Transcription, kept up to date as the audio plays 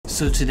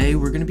So today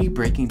we're going to be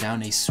breaking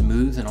down a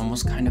smooth and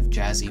almost kind of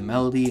jazzy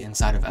melody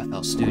inside of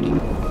FL Studio.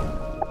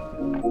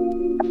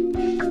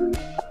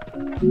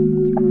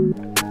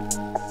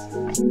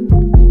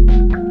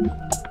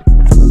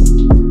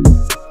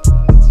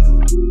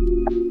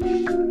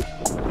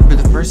 For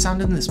the first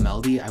sound in this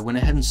melody, I went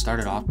ahead and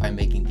started off by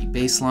making the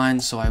bass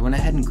line, so I went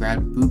ahead and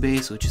grabbed Boo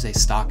Bass, which is a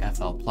stock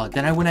FL plug.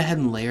 Then I went ahead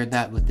and layered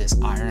that with this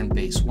iron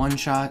bass one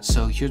shot,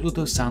 so here's what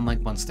those sound like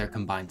once they're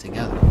combined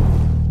together.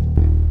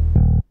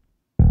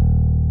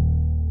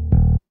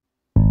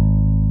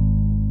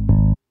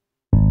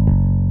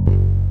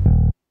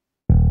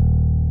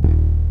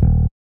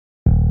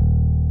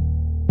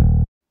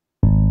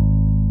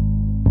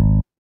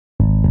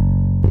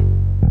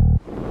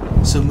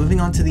 So moving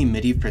on to the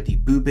MIDI for the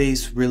Boo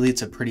Bass, really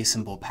it's a pretty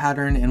simple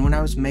pattern, and when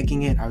I was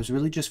making it, I was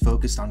really just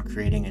focused on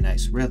creating a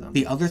nice rhythm.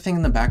 The other thing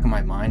in the back of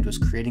my mind was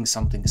creating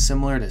something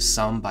similar to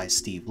Some by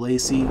Steve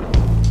Lacy.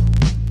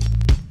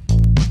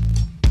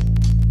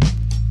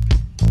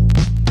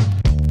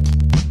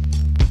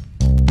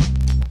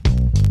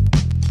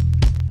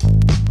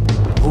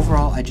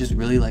 Overall, I just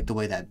really like the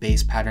way that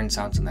bass pattern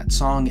sounds in that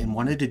song and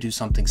wanted to do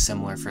something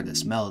similar for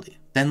this melody.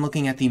 Then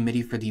looking at the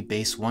MIDI for the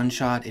bass one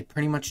shot, it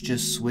pretty much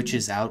just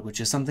switches out,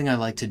 which is something I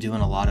like to do in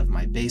a lot of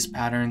my bass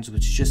patterns,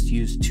 which just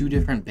use two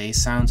different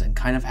bass sounds and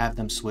kind of have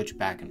them switch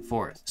back and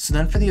forth. So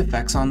then for the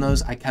effects on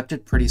those, I kept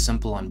it pretty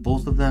simple on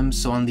both of them.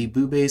 So on the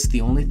Boo Bass,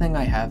 the only thing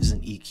I have is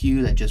an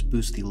EQ that just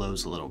boosts the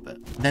lows a little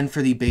bit. Then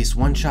for the bass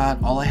one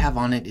shot, all I have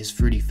on it is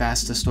Fruity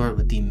Fast Distort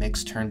with the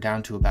mix turned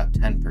down to about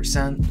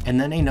 10%, and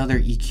then another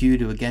EQ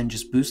to again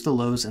just boost the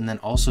lows and then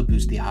also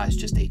boost the highs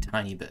just a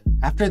tiny bit.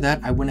 After that,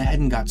 I went ahead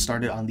and got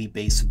started on the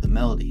bass of the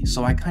melody.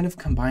 So I kind of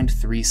combined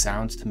three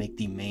sounds to make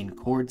the main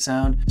chord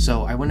sound.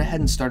 So I went ahead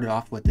and started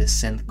off with this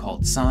synth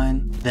called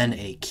Sine, then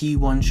a key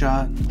one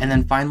shot, and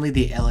then finally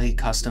the LA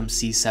Custom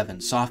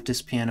C7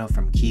 softest piano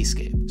from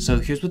Keyscape. So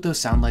here's what those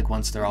sound like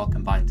once they're all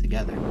combined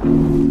together.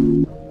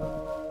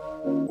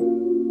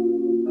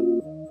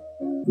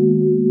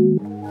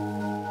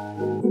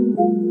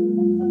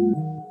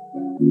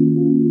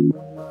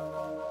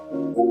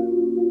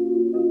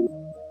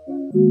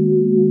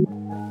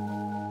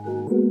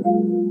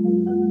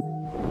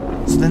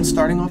 So then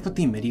starting off with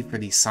the MIDI for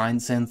the Sine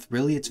synth,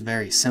 really it's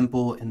very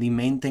simple, and the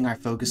main thing I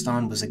focused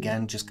on was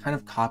again just kind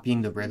of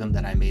copying the rhythm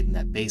that I made in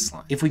that bass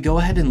line. If we go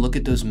ahead and look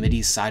at those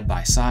MIDIs side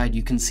by side,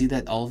 you can see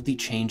that all of the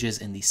changes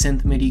in the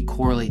synth MIDI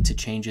correlate to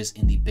changes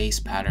in the bass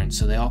pattern,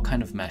 so they all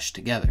kind of mesh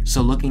together.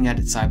 So looking at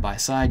it side by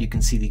side, you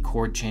can see the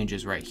chord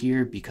changes right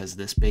here because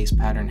this bass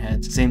pattern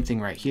hits. Same thing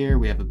right here,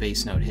 we have a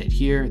bass note hit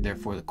here,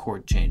 therefore the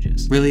chord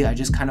changes. Really, I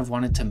just kind of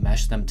wanted to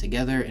mesh them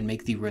together and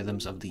make the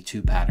rhythms of the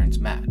two patterns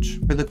match.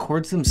 For the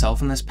chords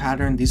themselves in this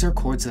pattern, these are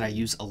chords that I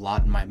use a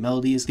lot in my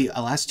melodies. The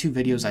last two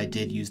videos I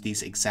did use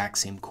these exact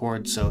same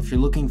chords, so if you're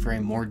looking for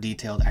a more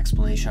detailed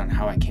explanation on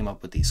how I came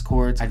up with these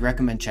chords, I'd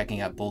recommend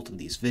checking out both of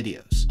these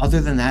videos.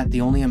 Other than that,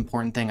 the only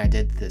important thing I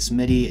did to this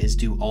MIDI is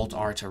do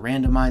Alt-R to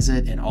randomize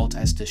it and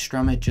Alt-S to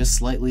strum it just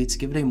slightly to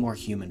give it a more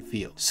human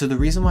feel. So the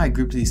reason why I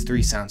grouped these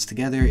three sounds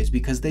together is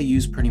because they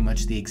use pretty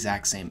much the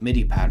exact same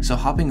MIDI pattern. So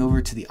hopping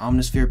over to the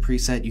Omnisphere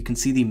preset, you can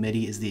see the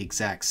MIDI is the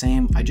exact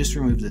same. I just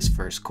removed this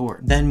first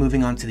chord. Then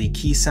moving on to the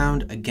key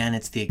sound, again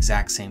it's the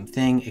exact same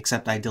thing,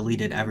 except I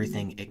deleted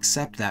everything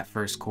except that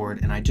first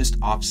chord and I just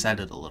offset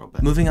it a little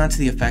bit. Moving on to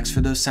the effects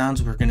for those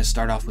sounds, we're going to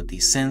start off with the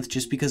synth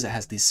just because it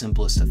has the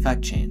simplest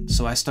effect chain.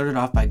 So I started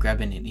off by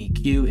grabbing an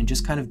EQ and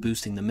just kind of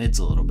boosting the mids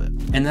a little bit.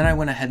 And then I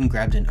went ahead and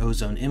grabbed an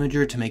ozone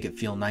imager to make it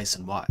feel nice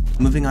and wide.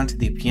 Moving on to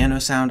the piano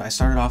sound, I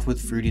started off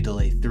with Fruity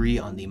Delay 3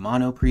 on the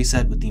mono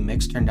preset with the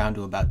mix turned down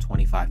to about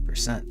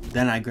 25%.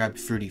 Then I grabbed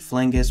Fruity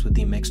Flangus with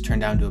the mix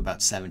turned down to about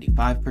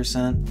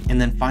 75%. And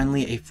then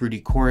finally a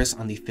Fruity Chorus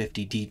on the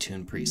 50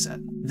 detune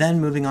preset. Then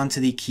moving on to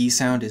the key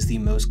sound is the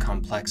most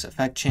complex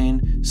effect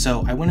chain.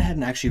 So I went ahead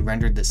and actually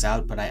rendered this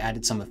out, but I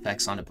added some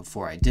effects on it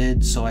before I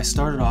did. So I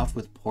started off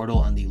with Portal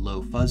on the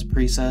low fuzz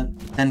preset,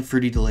 then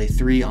Fruity Delay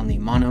 3 on the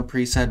mono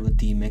preset with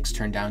the mix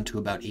turned down to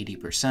about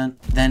 80%,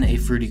 then a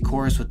Fruity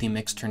Chorus with the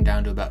mix turned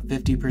down to about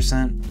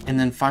 50%, and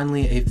then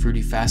finally a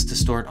Fruity Fast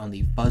Distort on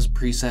the fuzz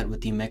preset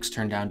with the mix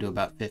turned down to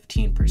about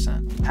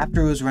 15%.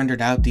 After it was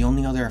rendered out, the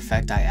only other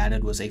effect I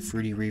added was a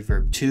Fruity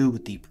Reverb 2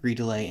 with the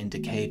pre-delay and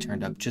decay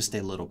turned up just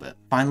a little bit.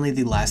 Finally,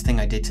 the last thing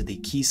I did to the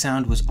key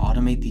sound was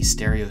automate the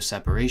stereo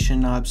separation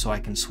knob so I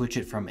can switch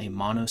it from a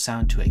mono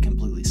sound to a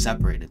completely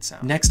separated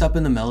sound. Next up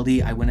in the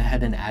melody, I went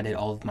ahead and added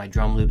all of my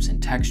drum loops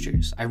and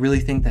textures. I really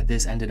think that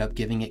this ended up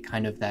giving it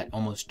kind of that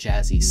almost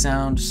jazzy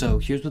sound, so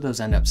here's what those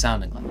end up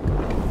sounding like.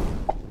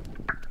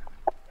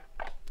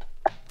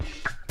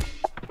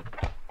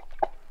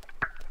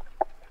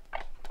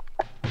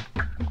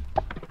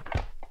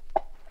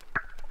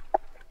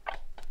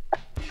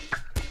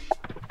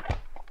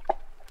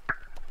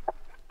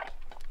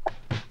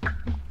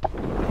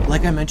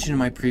 Like I mentioned in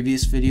my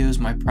previous videos,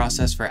 my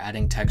process for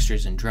adding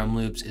textures and drum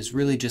loops is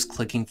really just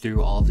clicking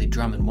through all of the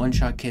drum and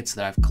one-shot kits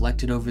that I've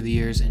collected over the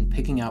years and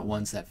picking out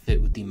ones that fit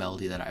with the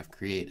melody that I've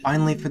created.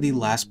 Finally, for the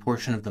last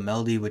portion of the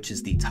melody, which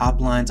is the top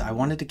lines, I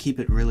wanted to keep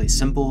it really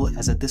simple,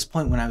 as at this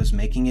point when I was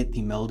making it,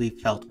 the melody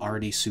felt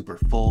already super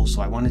full,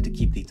 so I wanted to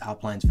keep the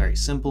top lines very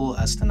simple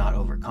as to not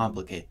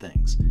overcomplicate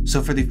things.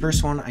 So for the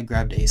first one, I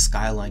grabbed a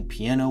Skyline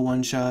piano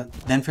one-shot.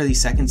 Then for the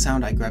second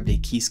sound, I grabbed a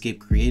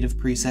Keyscape Creative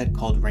preset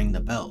called Ring the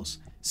Bells.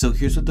 So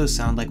here's what those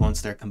sound like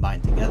once they're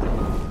combined together.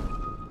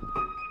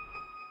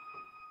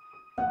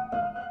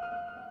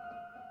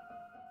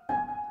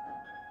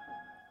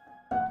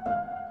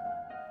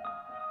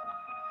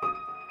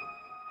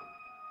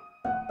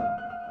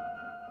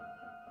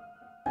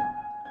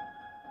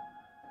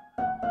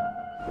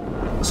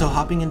 So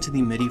hopping into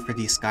the MIDI for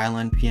the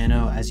Skyline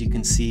piano, as you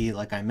can see,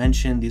 like I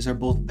mentioned, these are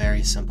both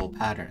very simple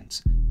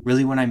patterns.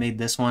 Really, when I made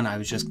this one, I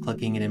was just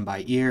clicking it in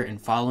by ear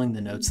and following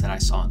the notes that I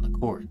saw in the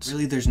chords.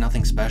 Really, there's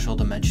nothing special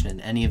to mention in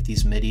any of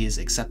these MIDIs,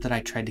 except that I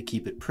tried to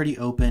keep it pretty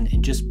open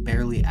and just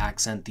barely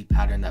accent the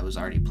pattern that was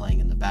already playing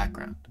in the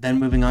background. Then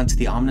moving on to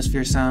the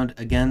Omnisphere sound,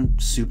 again,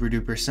 super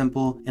duper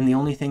simple, and the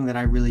only thing that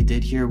I really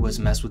did here was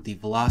mess with the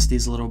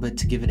velocities a little bit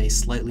to give it a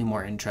slightly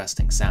more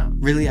interesting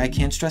sound. Really, I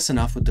can't stress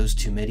enough with those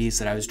two MIDIs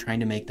that I was trying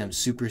to make them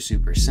super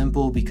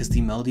simple because the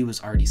melody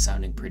was already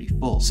sounding pretty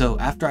full. So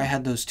after I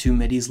had those two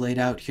MIDIs laid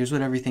out, here's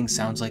what everything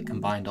sounds like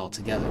combined all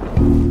together.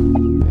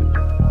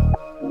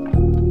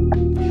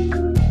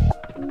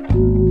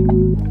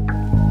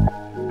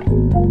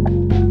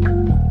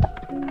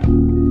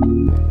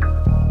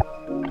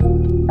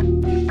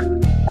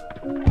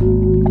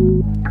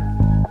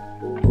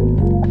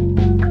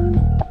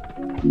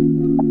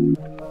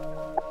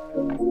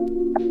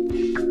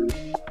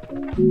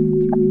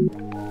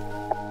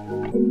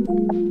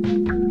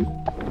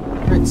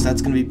 Alright, so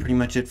that's going to be pretty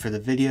much it for the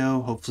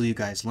video. Hopefully you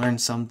guys learned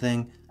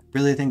something.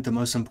 Really think the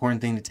most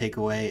important thing to take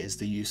away is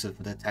the use of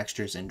the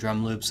textures and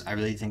drum loops. I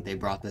really think they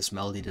brought this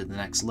melody to the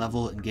next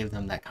level and gave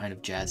them that kind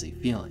of jazzy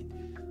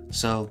feeling.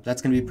 So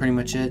that's going to be pretty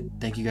much it.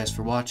 Thank you guys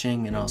for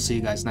watching, and I'll see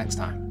you guys next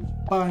time.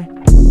 Bye!